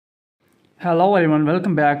Hello everyone,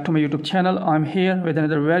 welcome back to my YouTube channel. I'm here with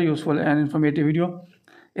another very useful and informative video.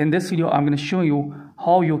 In this video, I'm going to show you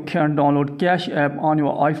how you can download Cash App on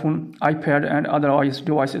your iPhone, iPad and other iOS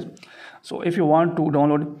devices. So if you want to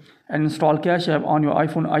download and install Cash App on your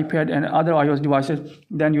iPhone, iPad and other iOS devices,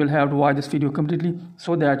 then you will have to watch this video completely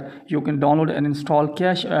so that you can download and install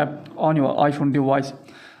Cash App on your iPhone device.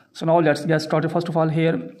 So now let's get started. First of all,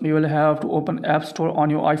 here you will have to open App Store on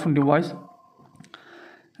your iPhone device.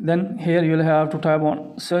 Then here you will have to type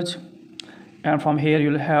on search, and from here you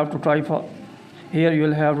will have to try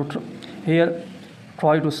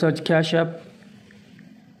to search Cash App.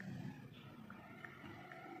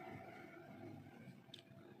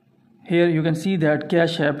 Here you can see that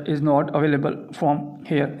Cash App is not available from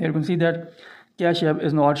here. Here you can see that Cash App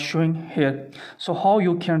is not showing here. So how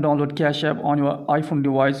you can download Cash App on your iPhone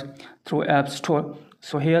device through App Store?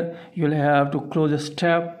 So here you will have to close this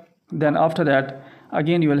tab. Then after that,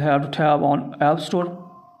 again you will have to tap on App Store.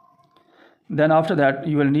 Then after that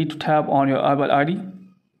you will need to tap on your Apple ID.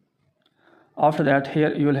 After that,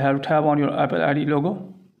 here you will have to tap on your Apple ID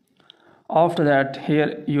logo. After that,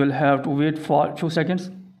 here you will have to wait for a few seconds.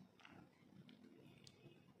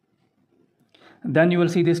 Then you will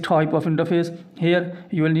see this type of interface. Here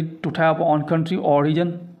you will need to tap on country or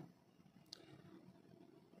region.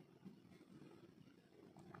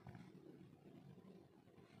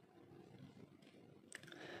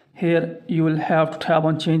 Here you will have to tap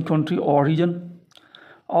on change country or region.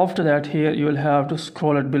 After that, here you will have to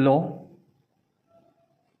scroll it below.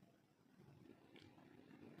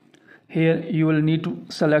 Here you will need to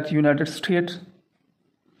select United States.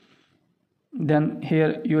 Then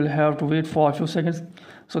here you will have to wait for a few seconds.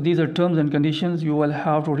 So these are terms and conditions. You will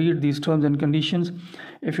have to read these terms and conditions.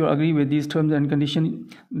 If you agree with these terms and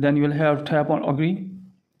conditions, then you will have to tap on agree.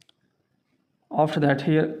 After that,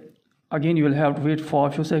 here again you will have to wait for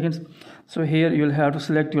a few seconds. So here you will have to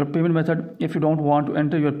select your payment method. If you don't want to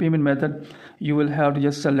enter your payment method, you will have to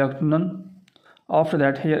just select none. After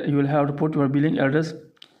that, here you will have to put your billing address.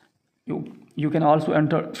 You can also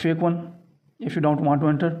enter fake one if you don't want to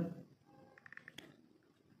enter.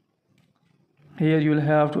 Here you will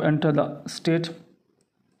have to enter the state.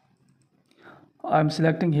 I'm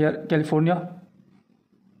selecting here California.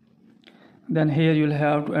 Then here you will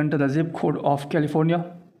have to enter the zip code of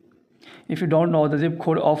California. If you don't know the zip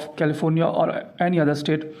code of California or any other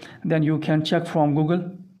state, then you can check from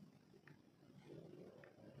Google.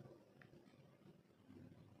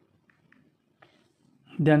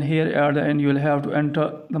 Then here at the end you will have to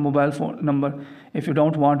enter the mobile phone number. If you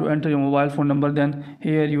don't want to enter your mobile phone number, then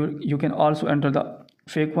here you can also enter the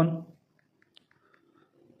fake one.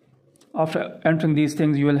 After entering these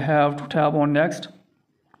things, you will have to tap on next.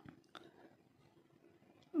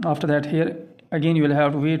 After that, here again you will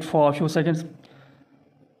have to wait for a few seconds.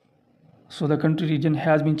 So the country region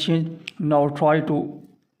has been changed. Now try to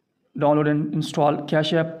download and install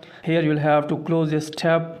Cash App. Here you will have to close this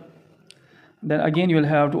tab. Then again you will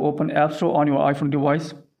have to open App Store on your iPhone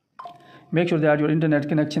device. Make sure that your internet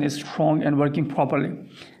connection is strong and working properly.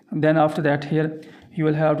 Then after that, here you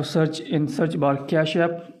will have to search in search bar Cash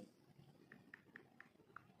App.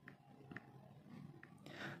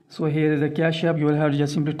 So here is the Cash App. You will have to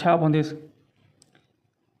just simply tap on this.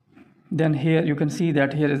 Then here you can see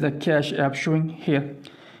that here is the Cash App showing here.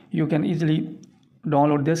 You can easily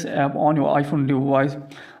download this app on your iPhone device.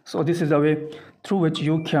 So this is the way through which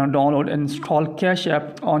you can download and install Cash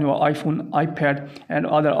App on your iPhone, iPad and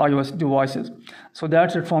other iOS devices. So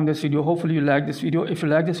that's it from this video. Hopefully you like this video. If you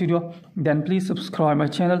like this video, then please subscribe my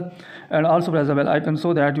channel and also press the bell icon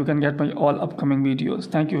so that you can get my all upcoming videos.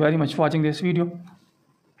 Thank you very much for watching this video.